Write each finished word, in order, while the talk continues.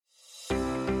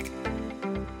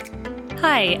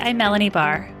Hi, I'm Melanie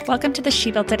Barr. Welcome to the She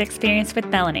Built It Experience with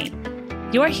Melanie.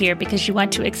 You're here because you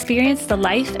want to experience the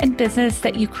life and business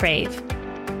that you crave.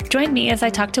 Join me as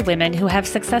I talk to women who have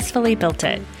successfully built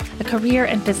it, a career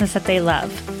and business that they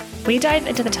love. We dive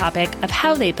into the topic of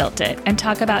how they built it and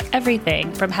talk about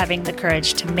everything from having the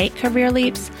courage to make career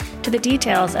leaps to the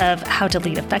details of how to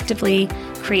lead effectively,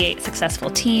 create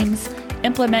successful teams,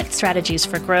 implement strategies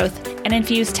for growth, and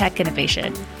infuse tech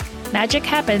innovation. Magic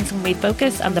happens when we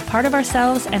focus on the part of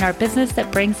ourselves and our business that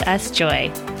brings us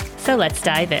joy. So let's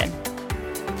dive in.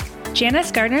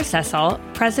 Janis Gardner Cecil,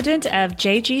 president of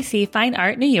JGC Fine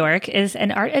Art New York, is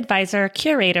an art advisor,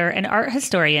 curator, and art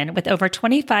historian with over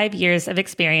 25 years of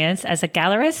experience as a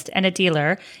gallerist and a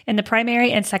dealer in the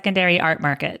primary and secondary art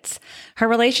markets. Her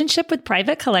relationship with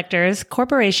private collectors,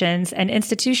 corporations, and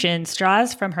institutions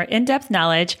draws from her in-depth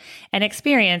knowledge and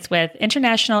experience with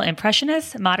international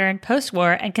impressionist, modern,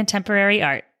 postwar, and contemporary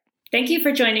art. Thank you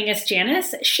for joining us,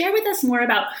 Janis. Share with us more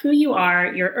about who you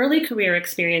are, your early career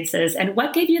experiences, and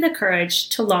what gave you the courage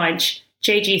to launch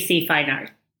JGC Fine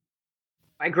Art.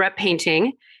 I grew up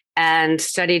painting and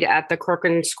studied at the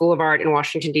Corcoran School of Art in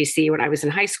Washington, D.C. when I was in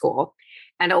high school,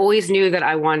 and always knew that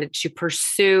I wanted to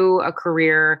pursue a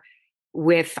career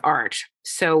with art.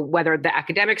 So whether the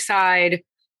academic side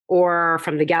or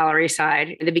from the gallery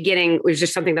side, in the beginning, it was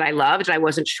just something that I loved. I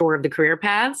wasn't sure of the career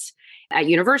paths. At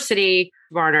University,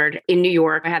 Barnard in New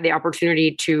York, I had the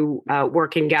opportunity to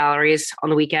work in galleries on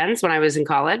the weekends when I was in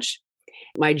college.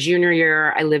 My junior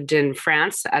year, I lived in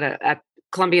France at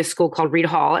Columbia school called Reed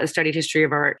Hall and studied history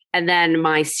of art. And then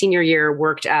my senior year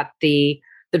worked at the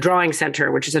Drawing Center,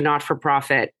 which is a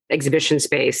not-for-profit exhibition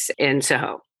space in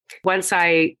Soho. Once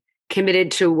I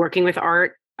committed to working with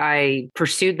art, I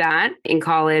pursued that in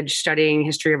college, studying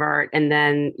history of art. And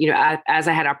then, as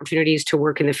I had opportunities to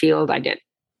work in the field, I did.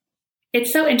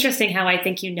 It's so interesting how I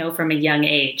think you know from a young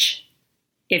age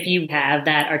if you have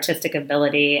that artistic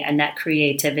ability and that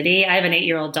creativity. I have an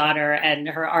 8-year-old daughter and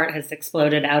her art has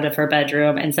exploded out of her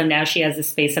bedroom. And so now she has a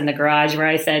space in the garage where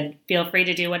I said, feel free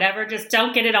to do whatever, just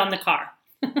don't get it on the car.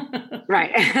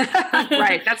 Right.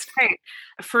 Right. That's great.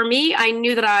 For me, I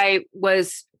knew that I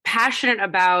was passionate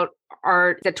about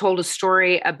art that told a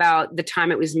story about the time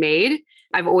it was made.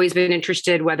 I've always been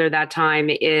interested whether that time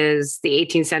is the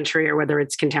 18th century or whether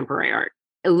it's contemporary art.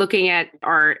 Looking at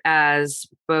art as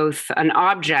both an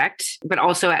object, but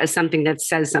also as something that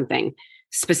says something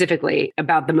specifically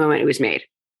about the moment it was made.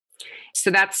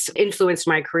 So that's influenced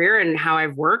my career and how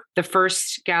I've worked. The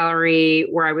first gallery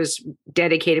where I was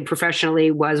dedicated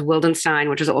professionally was Wildenstein,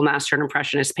 which is Old Master and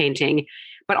Impressionist painting.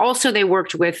 But also they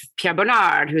worked with Pierre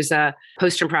Bonnard, who's a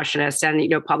post-impressionist, and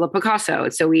Pablo Picasso.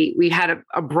 So we had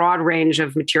a broad range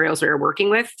of materials we were working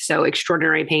with. So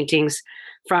extraordinary paintings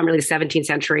from really the 17th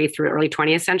century through the early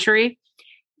 20th century.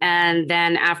 And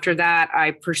then after that,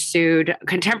 I pursued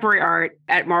contemporary art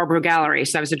at Marlborough Gallery.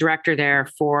 So I was a director there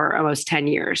for almost 10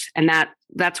 years. And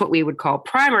that's what we would call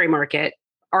primary market.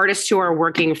 Artists who are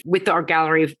working with the art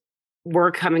gallery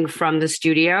were coming from the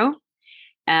studio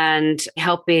and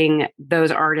helping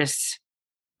those artists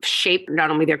shape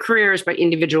not only their careers, but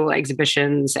individual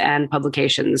exhibitions and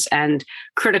publications and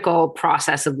critical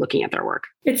process of looking at their work.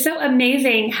 It's so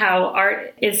amazing how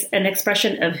art is an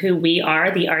expression of who we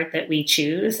are, the art that we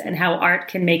choose, and how art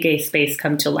can make a space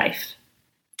come to life.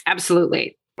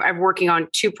 Absolutely. I'm working on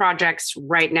 2 projects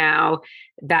right now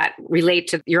that relate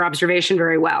to your observation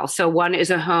very well. So one is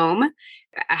a home,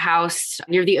 a house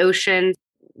near the ocean.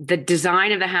 The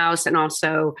design of the house and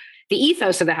also the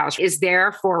ethos of the house is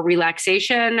there for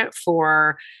relaxation,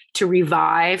 to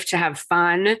revive, to have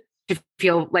fun, to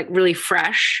feel like really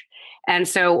fresh. And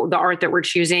so the art that we're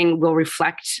choosing will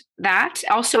reflect that.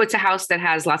 Also, it's a house that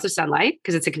has lots of sunlight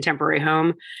because it's a contemporary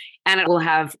home, and it will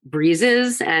have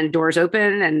breezes and doors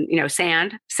open and,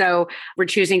 sand. So we're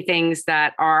choosing things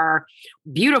that are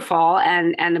beautiful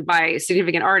and by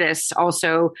significant artists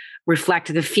also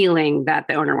reflect the feeling that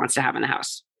the owner wants to have in the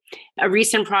house. A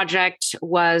recent project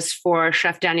was for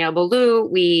Chef Daniel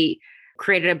Boulou. We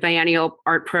created a biennial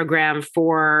art program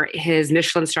for his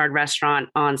Michelin-starred restaurant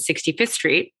on 65th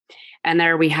Street. And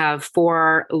there we have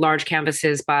 4 large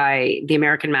canvases by the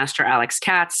American master Alex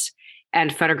Katz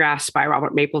and photographs by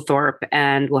Robert Mapplethorpe,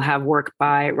 and we'll have work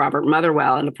by Robert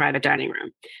Motherwell in the private dining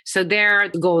room. So there,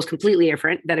 the goal is completely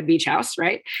different than a beach house,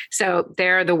 right? So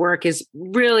there, the work is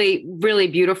really, really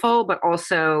beautiful, but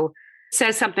also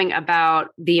says something about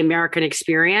the American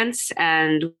experience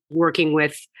and working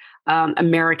with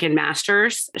American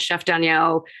masters. Chef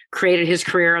Daniel created his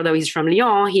career, although he's from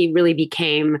Lyon, he really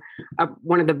became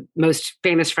one of the most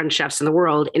famous French chefs in the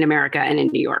world in America and in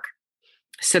New York.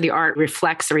 So the art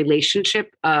reflects the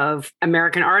relationship of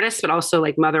American artists, but also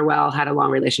like Motherwell had a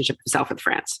long relationship himself with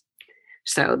France.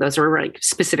 So those were really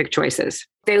specific choices.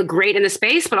 They look great in the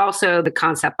space, but also the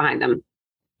concept behind them.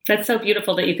 That's so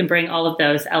beautiful that you can bring all of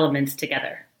those elements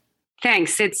together.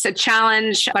 Thanks. It's a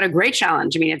challenge, but a great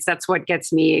challenge. I mean, that's what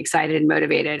gets me excited and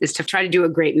motivated, is to try to do a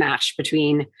great match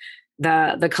between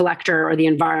the collector or the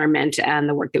environment and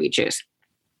the work that we choose.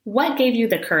 What gave you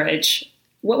the courage?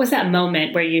 What was that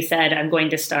moment where you said, I'm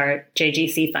going to start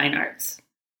JGC Fine Arts?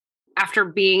 After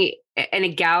being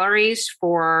in galleries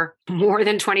for more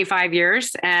than 25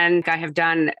 years, and I have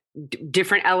done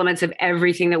different elements of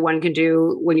everything that one can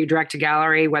do when you direct a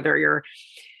gallery, whether you're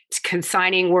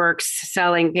consigning works,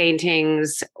 selling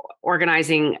paintings,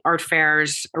 organizing art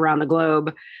fairs around the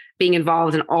globe, being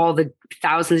involved in all the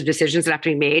thousands of decisions that have to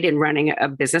be made in running a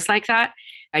business like that.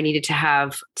 I needed to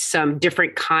have some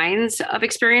different kinds of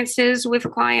experiences with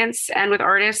clients and with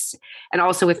artists, and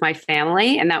also with my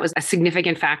family. And that was a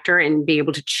significant factor in being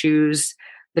able to choose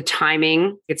the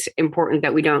timing. It's important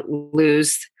that we don't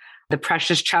lose the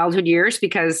precious childhood years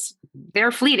because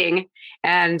they're fleeting.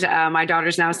 And my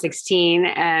daughter's now 16,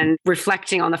 and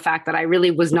reflecting on the fact that I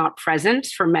really was not present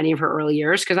for many of her early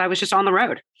years because I was just on the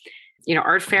road.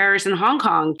 Art fairs in Hong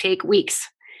Kong take weeks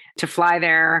to fly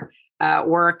there,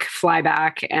 work, fly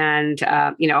back. And,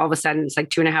 all of a sudden it's like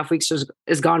 2.5 weeks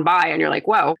is gone by and you're like,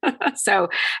 whoa. So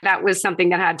that was something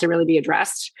that had to really be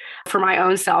addressed for my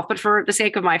own self, but for the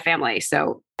sake of my family.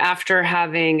 So after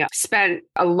having spent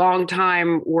a long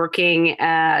time working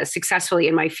successfully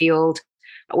in my field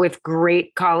with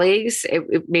great colleagues,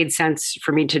 it made sense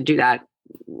for me to do that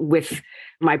with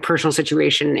my personal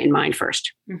situation in mind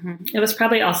first. Mm-hmm. It was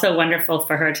probably also wonderful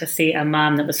for her to see a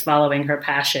mom that was following her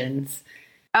passions.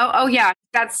 Oh yeah.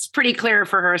 That's pretty clear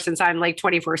for her since I'm like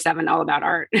 24/7 all about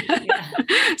art.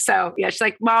 Yeah. So yeah, she's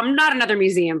like, Mom, not another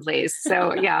museum, please.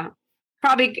 So yeah,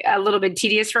 probably a little bit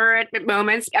tedious for her at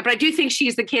moments, but I do think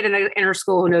she's the kid in her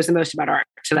school who knows the most about art.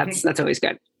 So that's always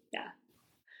good. Yeah.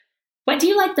 What do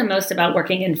you like the most about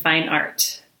working in fine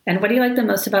art? And what do you like the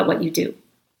most about what you do?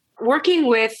 Working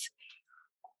with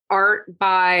art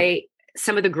by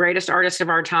some of the greatest artists of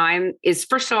our time is,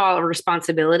 first of all, a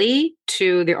responsibility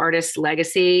to the artist's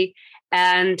legacy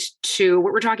and to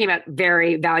what we're talking about,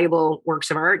 very valuable works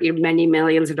of art, many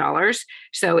millions of dollars.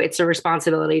 So it's a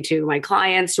responsibility to my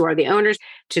clients who are the owners,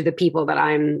 to the people that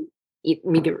I'm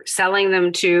either selling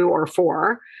them to or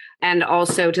for, and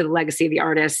also to the legacy of the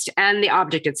artist and the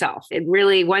object itself. It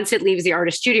really, once it leaves the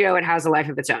artist studio, it has a life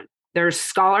of its own. There's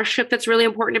scholarship that's really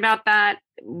important about that,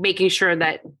 making sure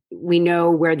that we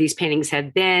know where these paintings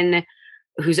have been,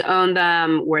 who's owned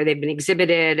them, where they've been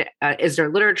exhibited. Is there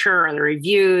literature? Are there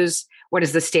reviews? What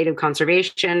is the state of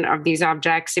conservation of these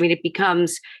objects? I mean, it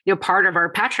becomes part of our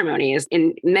patrimony. Is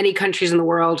in many countries in the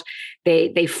world,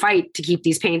 they fight to keep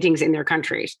these paintings in their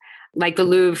countries. Like the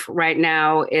Louvre right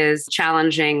now is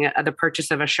challenging the purchase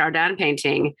of a Chardin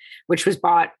painting, which was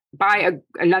bought by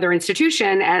another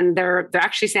institution. And they're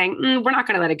actually saying, we're not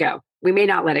going to let it go. We may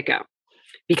not let it go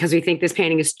because we think this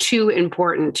painting is too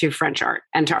important to French art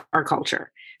and to our culture.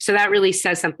 So that really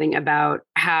says something about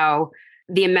how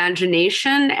the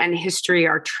imagination and history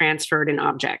are transferred in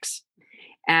objects.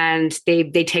 And they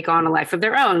take on a life of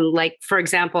their own. Like, for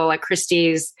example, at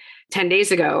Christie's 10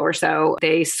 days ago or so,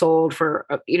 they sold for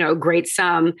a great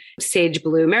sum Sage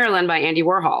Blue Maryland by Andy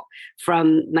Warhol from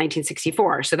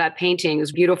 1964. So that painting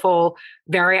is beautiful,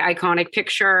 very iconic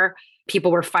picture.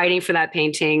 People were fighting for that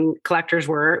painting. Collectors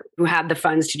were, who had the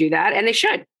funds to do that, and they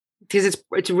should, because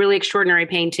it's a really extraordinary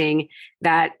painting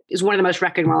that is one of the most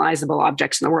recognizable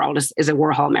objects in the world is a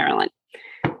Warhol Maryland.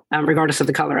 Regardless of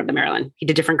the color of the Maryland. He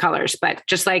did different colors, but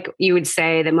just like you would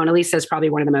say that Mona Lisa is probably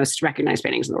one of the most recognized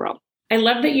paintings in the world. I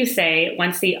love that you say,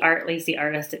 once the art leaves the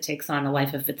artist, it takes on a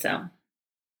life of its own.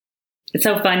 It's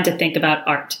so fun to think about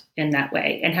art in that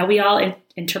way and how we all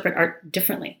interpret art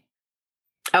differently.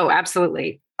 Oh,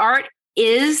 absolutely. Art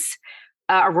is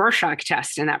a Rorschach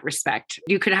test in that respect.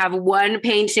 You could have one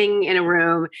painting in a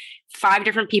room, 5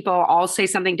 different people all say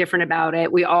something different about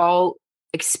it. We all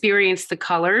experience the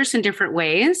colors in different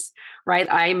ways, right?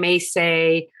 I may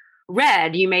say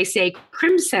red, you may say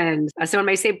crimson, someone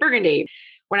may say burgundy.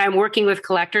 When I'm working with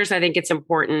collectors, I think it's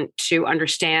important to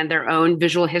understand their own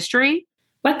visual history.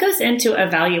 What goes into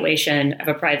evaluation of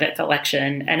a private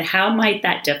collection, and how might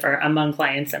that differ among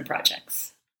clients and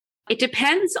projects? It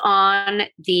depends on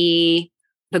the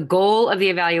goal of the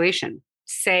evaluation.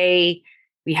 Say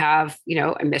we have, a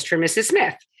Mr. and Mrs.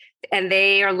 Smith, and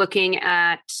they are looking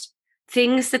at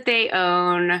things that they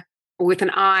own with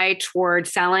an eye toward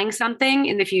selling something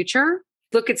in the future.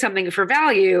 look at something for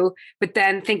value, but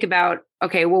then think about,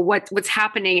 okay, well, what's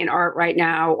happening in art right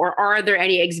now? Or are there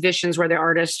any exhibitions where the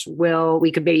artist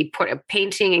we could maybe put a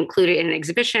painting, include it in an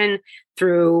exhibition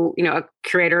through, a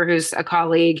curator who's a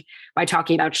colleague, by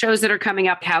talking about shows that are coming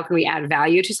up. How can we add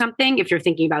value to something if you're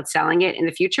thinking about selling it in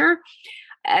the future?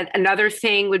 Another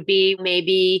thing would be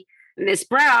maybe Miss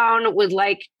Brown would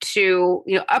like to,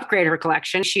 upgrade her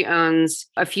collection. She owns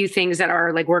a few things that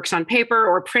are like works on paper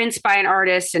or prints by an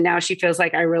artist. And now she feels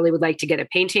like, I really would like to get a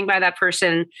painting by that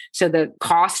person. So the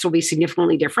cost will be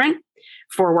significantly different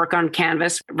for work on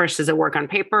canvas versus a work on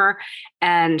paper.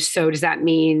 And so does that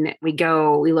mean we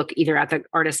look either at the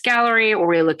artist gallery, or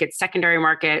we look at secondary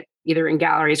market, either in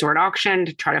galleries or at auction,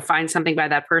 to try to find something by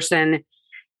that person.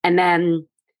 And then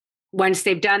once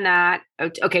they've done that,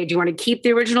 okay, do you want to keep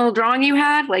the original drawing you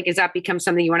had? Like, does that become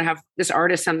something you want to have this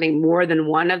artist something more than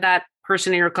one of that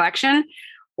person in your collection?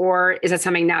 Or is that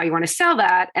something now you want to sell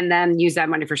that and then use that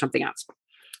money for something else?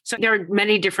 So there are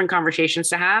many different conversations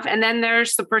to have. And then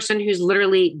there's the person who's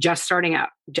literally just starting out,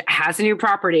 has a new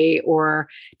property, or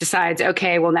decides,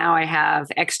 okay, well, now I have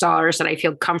X dollars that I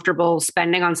feel comfortable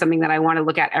spending on something that I want to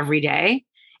look at every day.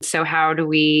 So how do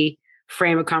we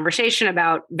frame a conversation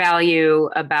about value,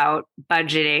 about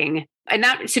budgeting? In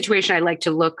that situation, I like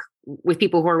to look with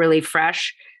people who are really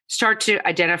fresh, start to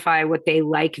identify what they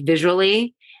like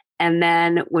visually. And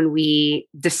then when we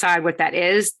decide what that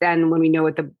is, then when we know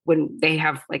when they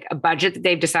have like a budget that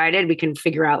they've decided, we can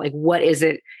figure out like, what is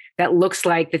it that looks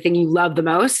like the thing you love the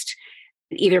most,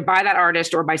 either by that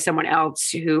artist or by someone else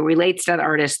who relates to that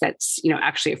artist that's,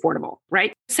 actually affordable,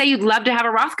 right? Say you'd love to have a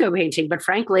Rothko painting, but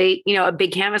frankly, a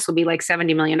big canvas will be like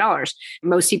 $70 million.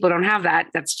 Most people don't have that.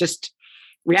 That's just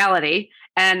reality.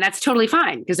 And that's totally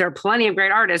fine, because there are plenty of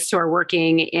great artists who are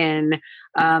working in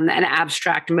an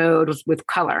abstract mode with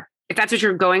color. If that's what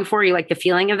you're going for, you like the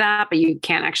feeling of that, but you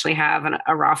can't actually have a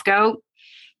Rothko,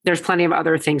 there's plenty of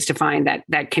other things to find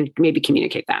that can maybe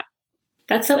communicate that.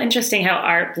 That's so interesting how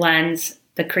art blends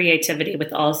the creativity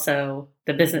with also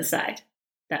the business side,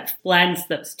 that blends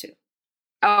those two.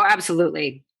 Oh,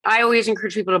 absolutely. I always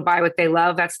encourage people to buy what they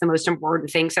love. That's the most important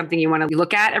thing, something you want to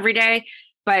look at every day.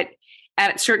 But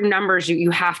at certain numbers,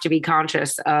 you have to be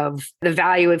conscious of the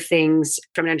value of things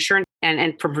from an insurance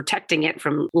and from protecting it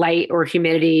from light or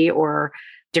humidity or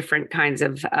different kinds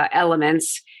of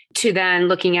elements, to then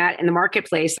looking at in the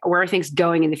marketplace, where are things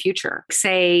going in the future?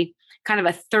 Say kind of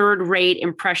a third-rate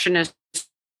impressionist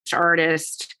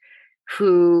artist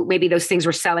who maybe those things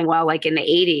were selling well, like in the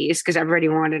 80s, because everybody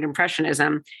wanted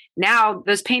impressionism. Now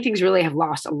those paintings really have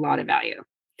lost a lot of value.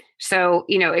 So,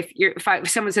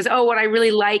 if someone says, oh, what I really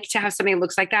like to have something that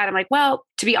looks like that, I'm like, well,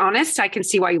 to be honest, I can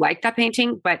see why you like that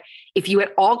painting. But if you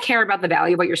at all care about the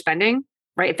value of what you're spending,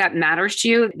 right, if that matters to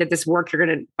you, that this work you're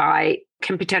going to buy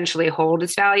can potentially hold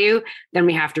its value, then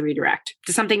we have to redirect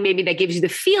to something maybe that gives you the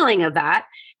feeling of that,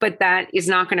 but that is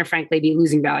not going to, frankly, be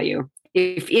losing value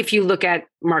if you look at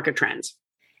market trends.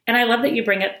 And I love that you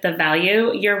bring up the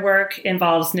value. Your work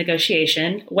involves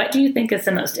negotiation. What do you think is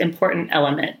the most important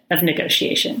element of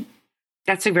negotiation?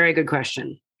 That's a very good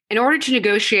question. In order to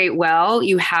negotiate well,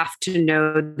 you have to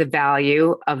know the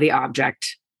value of the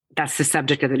object. That's the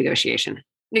subject of the negotiation.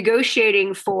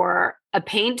 Negotiating for a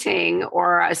painting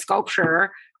or a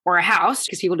sculpture or a house,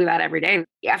 because people do that every day,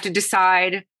 you have to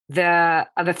decide the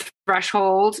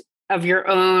threshold of your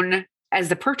own as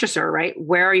the purchaser, right?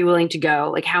 Where are you willing to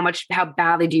go? Like how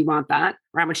badly do you want that?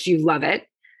 Or how much do you love it?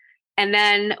 And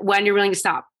then when you're willing to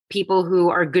stop. People who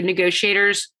are good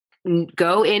negotiators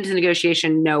go into the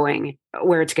negotiation knowing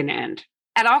where it's going to end.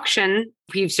 At auction,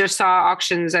 we just saw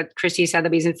auctions that Christie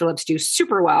Sotheby's and Phillips do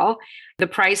super well. The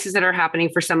prices that are happening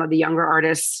for some of the younger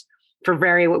artists for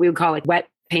what we would call like wet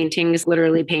paintings,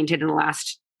 literally painted in the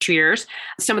last 2 years.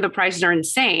 Some of the prices are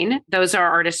insane. Those are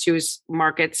artists whose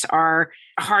markets are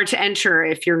hard to enter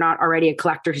if you're not already a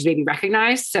collector who's maybe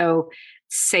recognized. So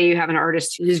say you have an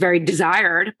artist who's very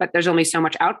desired, but there's only so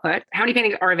much output. How many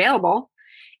paintings are available?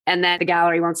 And then the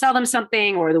gallery won't sell them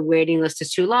something, or the waiting list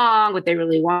is too long, but they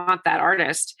really want that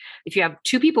artist. If you have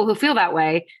two people who feel that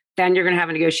way, then you're going to have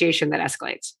a negotiation that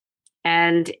escalates.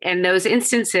 And in those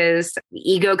instances,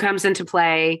 the ego comes into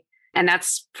play. And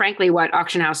that's frankly what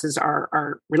auction houses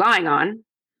are relying on.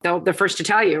 They're the first to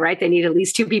tell you, right? They need at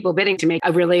least two people bidding to make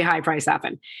a really high price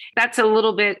happen. That's a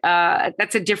little bit,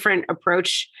 that's a different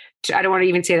approach to, I don't want to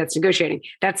even say that's negotiating.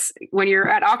 That's when you're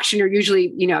at auction, you're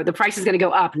usually, the price is going to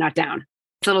go up, not down.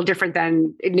 It's a little different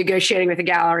than negotiating with a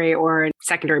gallery or a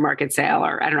secondary market sale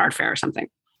or at an art fair or something.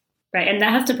 Right. And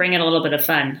that has to bring in a little bit of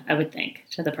fun, I would think,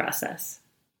 to the process.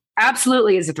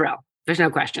 Absolutely is a thrill. There's no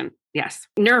question. Yes.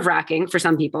 Nerve-wracking for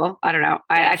some people. I don't know.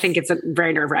 I think it's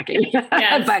very nerve-wracking.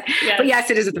 Yes. But yes,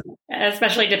 it is.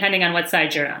 Especially depending on what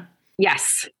side you're on.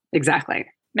 Yes, exactly.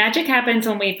 Magic happens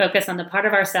when we focus on the part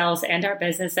of ourselves and our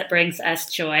business that brings us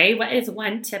joy. What is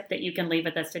one tip that you can leave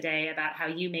with us today about how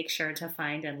you make sure to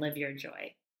find and live your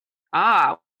joy?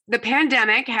 The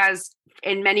pandemic has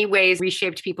in many ways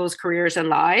reshaped people's careers and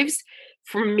lives.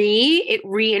 For me, it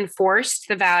reinforced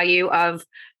the value of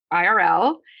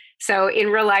IRL. So in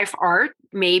real life art,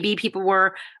 maybe people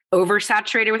were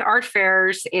oversaturated with art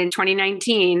fairs in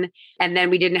 2019, and then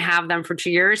we didn't have them for 2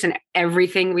 years, and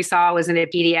everything we saw was in a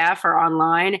PDF or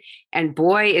online. And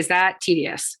boy, is that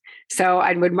tedious. So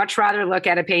I would much rather look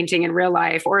at a painting in real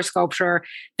life or a sculpture.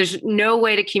 There's no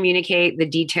way to communicate the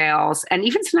details and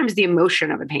even sometimes the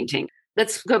emotion of a painting.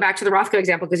 Let's go back to the Rothko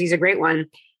example because he's a great one.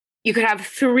 You could have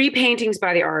 3 paintings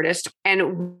by the artist,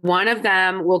 and one of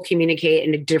them will communicate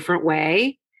in a different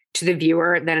way to the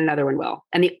viewer than another one will.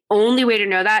 And the only way to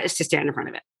know that is to stand in front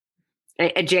of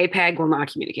it. A JPEG will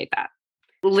not communicate that.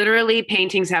 Literally,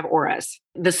 paintings have auras.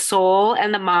 The soul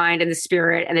and the mind and the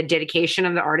spirit and the dedication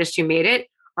of the artist who made it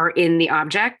are in the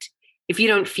object. If you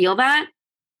don't feel that,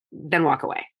 then walk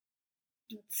away.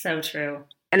 So true.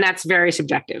 And that's very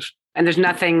subjective. And there's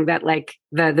nothing that like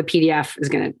the PDF is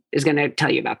gonna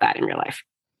tell you about that in real life.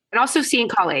 And also seeing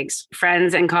colleagues,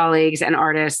 friends and colleagues and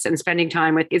artists and spending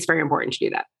time with, it's very important to do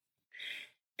that.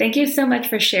 Thank you so much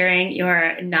for sharing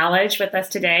your knowledge with us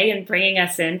today and bringing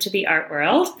us into the art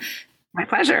world. My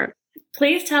pleasure.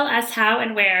 Please tell us how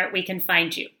and where we can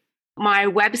find you. My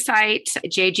website,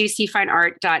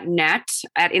 jgcfineart.net,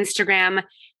 at Instagram,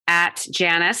 at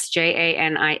Janis,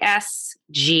 Janis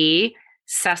G,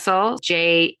 Cecil,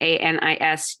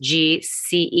 Janis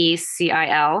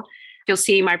Gcecil. You'll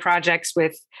see my projects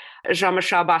with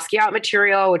Jean-Michel Basquiat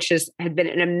material, which had been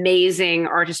an amazing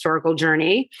art historical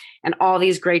journey. And all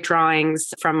these great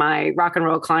drawings from my rock and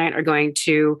roll client are going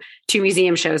to 2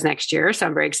 museum shows next year. So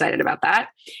I'm very excited about that.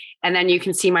 And then you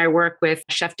can see my work with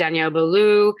Chef Daniel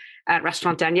Boulou at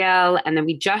Restaurant Daniel. And then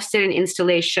we just did an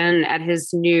installation at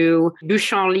his new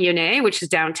Bouchon Lyonnais, which is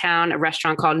downtown, a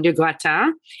restaurant called Le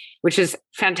Gratin, which is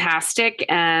fantastic.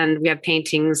 And we have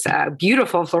paintings,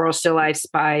 beautiful floral still lifes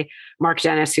by Mark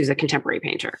Dennis, who's a contemporary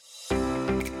painter.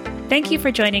 Thank you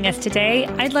for joining us today.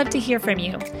 I'd love to hear from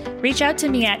you. Reach out to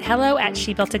me at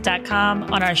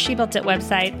hello@shebuiltit.com on our She Built It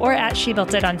website or at She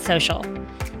Built It on social.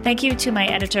 Thank you to my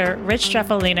editor, Rich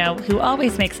Streffolino, who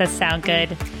always makes us sound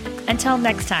good. Until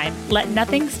next time, let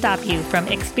nothing stop you from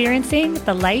experiencing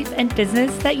the life and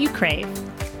business that you crave.